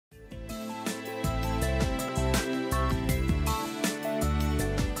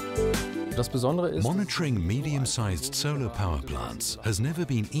Monitoring medium-sized solar power plants has never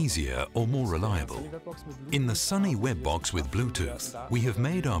been easier or more reliable. In the Sunny Webbox with Bluetooth, we have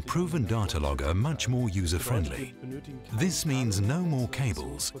made our proven data logger much more user-friendly. This means no more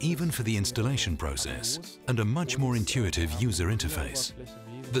cables, even for the installation process, and a much more intuitive user interface.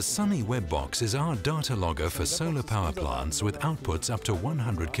 The Sunny Webbox is our data logger for solar power plants with outputs up to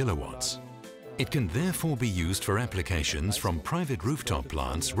 100 kilowatts. It can therefore be used for applications from private rooftop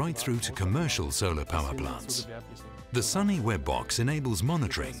plants right through to commercial solar power plants. The Sunny Webbox enables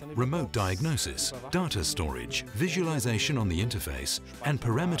monitoring, remote diagnosis, data storage, visualization on the interface, and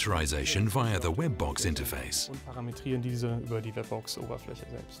parameterization via the Webbox interface.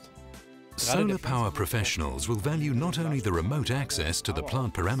 Solar power professionals will value not only the remote access to the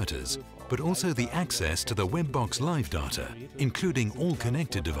plant parameters, but also the access to the Webbox live data, including all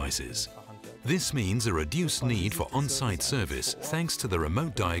connected devices. This means a reduced need for on-site service thanks to the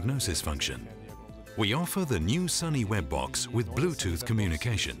remote diagnosis function. We offer the new Sunny Webbox with Bluetooth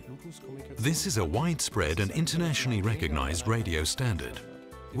communication. This is a widespread and internationally recognized radio standard.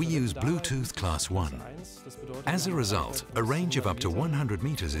 We use Bluetooth Class 1. As a result, a range of up to 100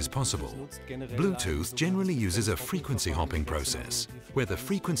 meters is possible. Bluetooth generally uses a frequency hopping process, where the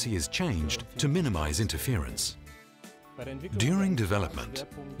frequency is changed to minimize interference. During development,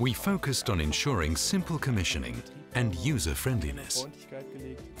 we focused on ensuring simple commissioning and user-friendliness.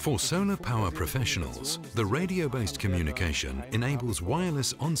 For solar power professionals, the radio-based communication enables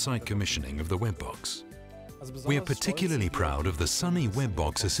wireless on-site commissioning of the Webbox. We are particularly proud of the Sunny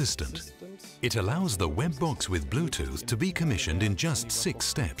Webbox Assistant. It allows the Webbox with Bluetooth to be commissioned in just 6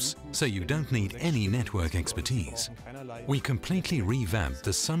 steps, so you don't need any network expertise. We completely revamped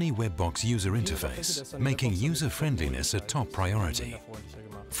the Sunny Webbox user interface, making user-friendliness a top priority.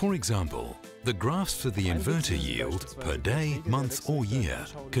 For example, the graphs for the inverter yield per day, month or year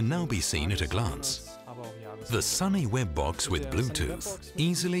can now be seen at a glance. The Sunny Webbox with Bluetooth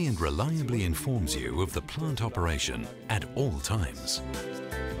easily and reliably informs you of the plant operation at all times.